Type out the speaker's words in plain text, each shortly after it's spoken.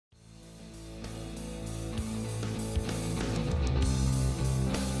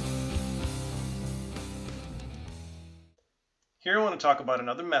Here I want to talk about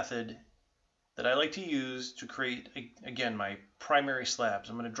another method that I like to use to create, again, my primary slabs.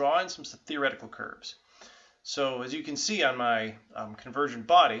 I'm going to draw in some theoretical curves. So as you can see on my conversion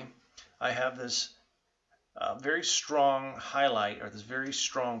body, I have this very strong highlight, or this very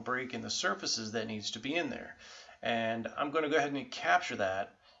strong break in the surfaces that needs to be in there. And I'm going to go ahead and capture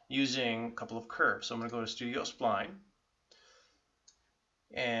that using a couple of curves. So I'm going to go to Studio Spline,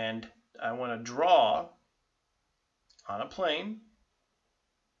 and I want to draw on a plane,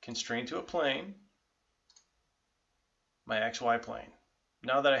 constrained to a plane, my XY plane.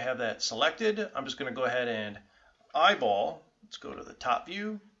 Now that I have that selected, I'm just going to go ahead and eyeball. Let's go to the top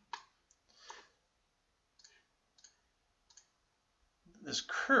view. This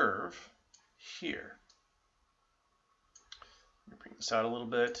curve here. Let me bring this out a little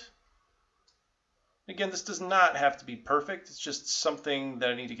bit. Again, this does not have to be perfect. It's just something that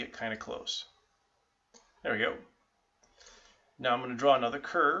I need to get kind of close. There we go. Now I'm going to draw another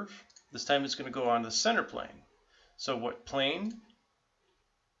curve. This time it's going to go on the center plane. So what plane?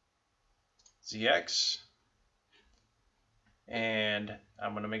 ZX. And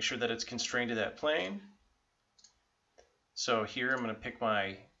I'm going to make sure that it's constrained to that plane. So here I'm going to pick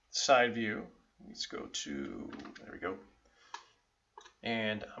my side view. Let's go to, there we go.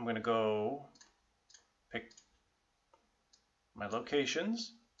 And I'm going to go pick my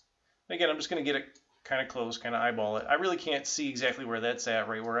locations. Again, I'm just going to get it kind of close, kind of eyeball it. I really can't see exactly where that's at,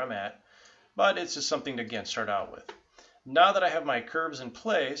 right where I'm at, but it's just something to, again, start out with. Now that I have my curves in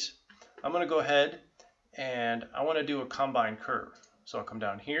place, I'm going to go ahead and I want to do a combine curve. So I'll come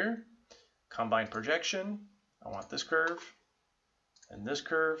down here, combine projection. I want this curve and this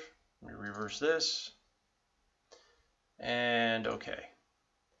curve. Let me reverse this. And okay.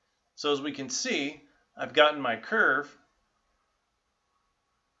 So as we can see, I've gotten my curve,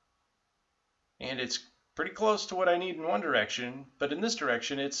 and it's pretty close to what I need in one direction, but in this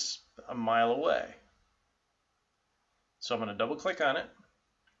direction it's a mile away. So I'm going to double click on it,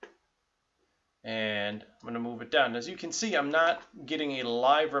 and I'm going to move it down. As you can see, I'm not getting a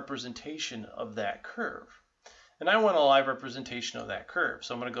live representation of that curve, and I want a live representation of that curve.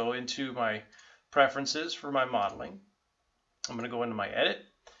 So I'm going to go into my preferences for my modeling. I'm going to go into my edit,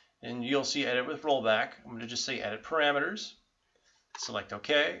 and you'll see edit with rollback. I'm going to just say edit parameters, select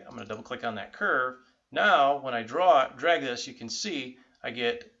OK. I'm going to double click on that curve. Now when I drag this, you can see I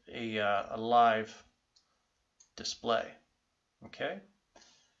get a live display. Okay.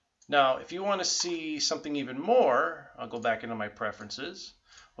 Now if you want to see something even more, I'll go back into my preferences.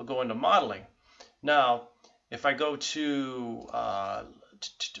 We'll go into modeling. Now if I go to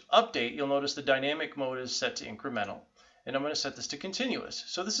update, you'll notice the dynamic mode is set to incremental. And I'm going to set this to continuous.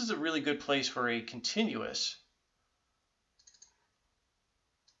 So this is a really good place for a continuous.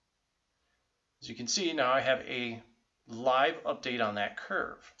 As you can see, now I have a live update on that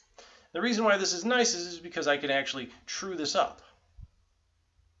curve. The reason why this is nice is because I can actually true this up.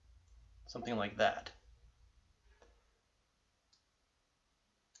 Something like that.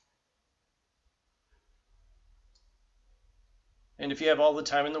 And if you have all the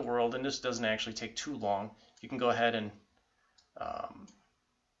time in the world, and this doesn't actually take too long, you can go ahead and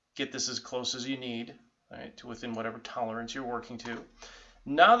get this as close as you need, right, to within whatever tolerance you're working to.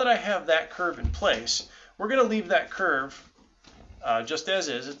 Now that I have that curve in place, we're going to leave that curve just as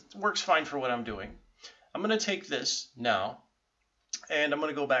is. It works fine for what I'm doing. I'm going to take this now, and I'm going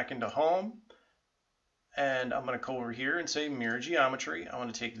to go back into Home, and I'm going to go over here and say Mirror Geometry. I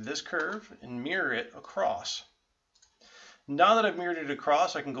want to take this curve and mirror it across. Now that I've mirrored it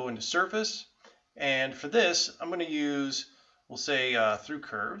across, I can go into Surface, and for this, I'm going to use, we'll say through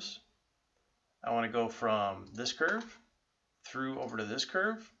curves. I want to go from this curve through over to this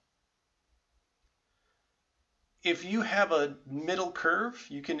curve. If you have a middle curve,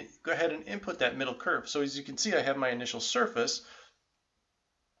 you can go ahead and input that middle curve. So as you can see, I have my initial surface,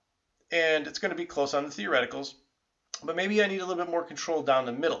 and it's going to be close on the theoreticals, but maybe I need a little bit more control down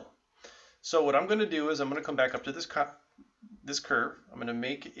the middle. So what I'm going to do is I'm going to come back up to this curve. I'm going to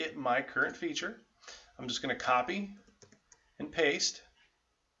make it my current feature. I'm just going to copy and paste.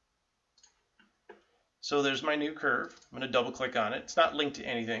 So there's my new curve. I'm going to double click on it. It's not linked to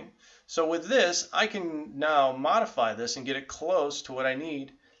anything. So with this, I can now modify this and get it close to what I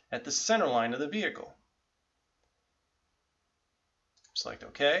need at the center line of the vehicle. Select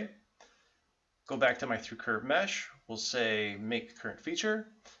OK. Go back to my through curve mesh. We'll say make current feature.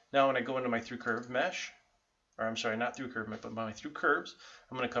 Now when I go into my through curve mesh, or I'm sorry, not through curve mesh, but my through curves,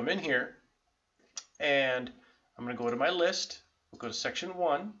 I'm going to come in here and I'm going to go to my list. We'll go to section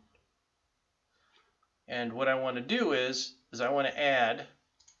 1. And what I want to do is I want to add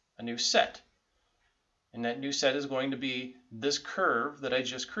a new set. And that new set is going to be this curve that I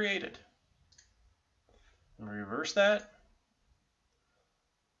just created. And reverse that.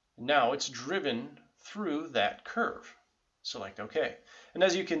 Now it's driven through that curve. Select OK. And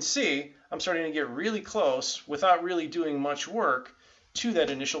as you can see, I'm starting to get really close without really doing much work to that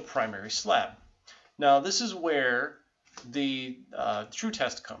initial primary slab. Now this is where the true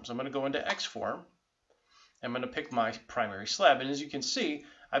test comes. I'm going to go into Xform. I'm going to pick my primary slab. And as you can see,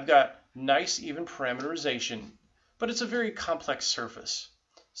 I've got nice even parameterization, but it's a very complex surface.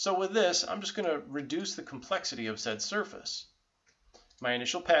 So with this, I'm just going to reduce the complexity of said surface. My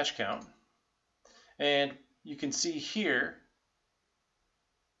initial patch count. And you can see here,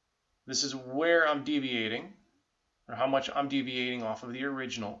 this is where I'm deviating, or how much I'm deviating off of the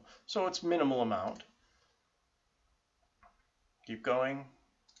original. So it's minimal amount. Keep going.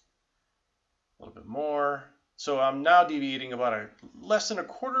 A little bit more. So I'm now deviating about less than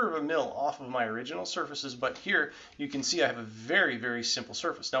 1/4 of a mil off of my original surfaces, but here you can see I have a very, very simple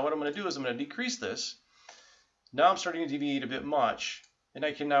surface. Now what I'm going to do is I'm going to decrease this. Now I'm starting to deviate a bit much, and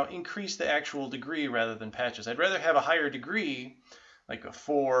I can now increase the actual degree rather than patches. I'd rather have a higher degree, like a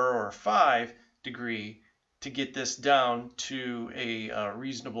 4 or a 5 degree, to get this down to a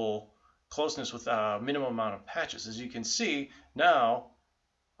reasonable closeness with a minimum amount of patches. As you can see, now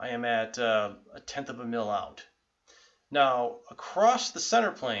I am at 1/10 of a mil out. Now, across the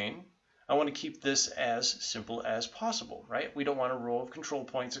center plane, I want to keep this as simple as possible, right? We don't want a row of control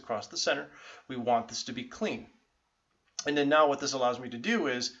points across the center. We want this to be clean. And then now what this allows me to do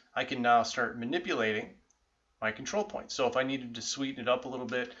is I can now start manipulating my control points. So if I needed to sweeten it up a little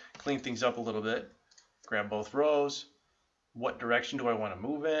bit, clean things up a little bit, grab both rows. What direction do I want to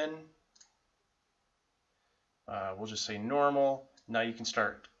move in? We'll just say normal. Now you can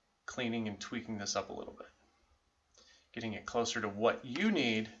start cleaning and tweaking this up a little bit, getting it closer to what you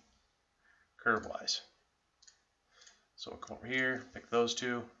need curve-wise. So I'll come over here, pick those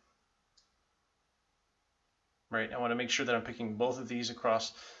two. Right, I want to make sure that I'm picking both of these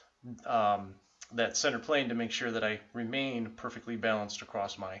across that center plane to make sure that I remain perfectly balanced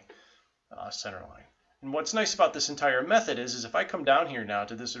across my center line. And what's nice about this entire method is if I come down here now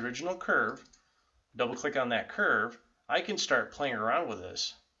to this original curve, double click on that curve, I can start playing around with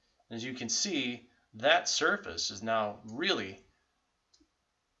this. As you can see, that surface is now really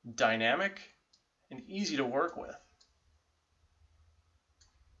dynamic and easy to work with.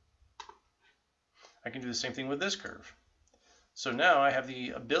 I can do the same thing with this curve. So now I have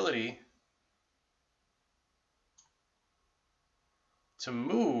the ability to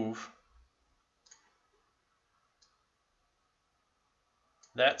move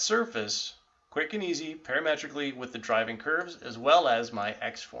that surface quick and easy parametrically with the driving curves as well as my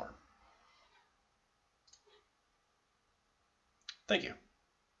Xform. Thank you.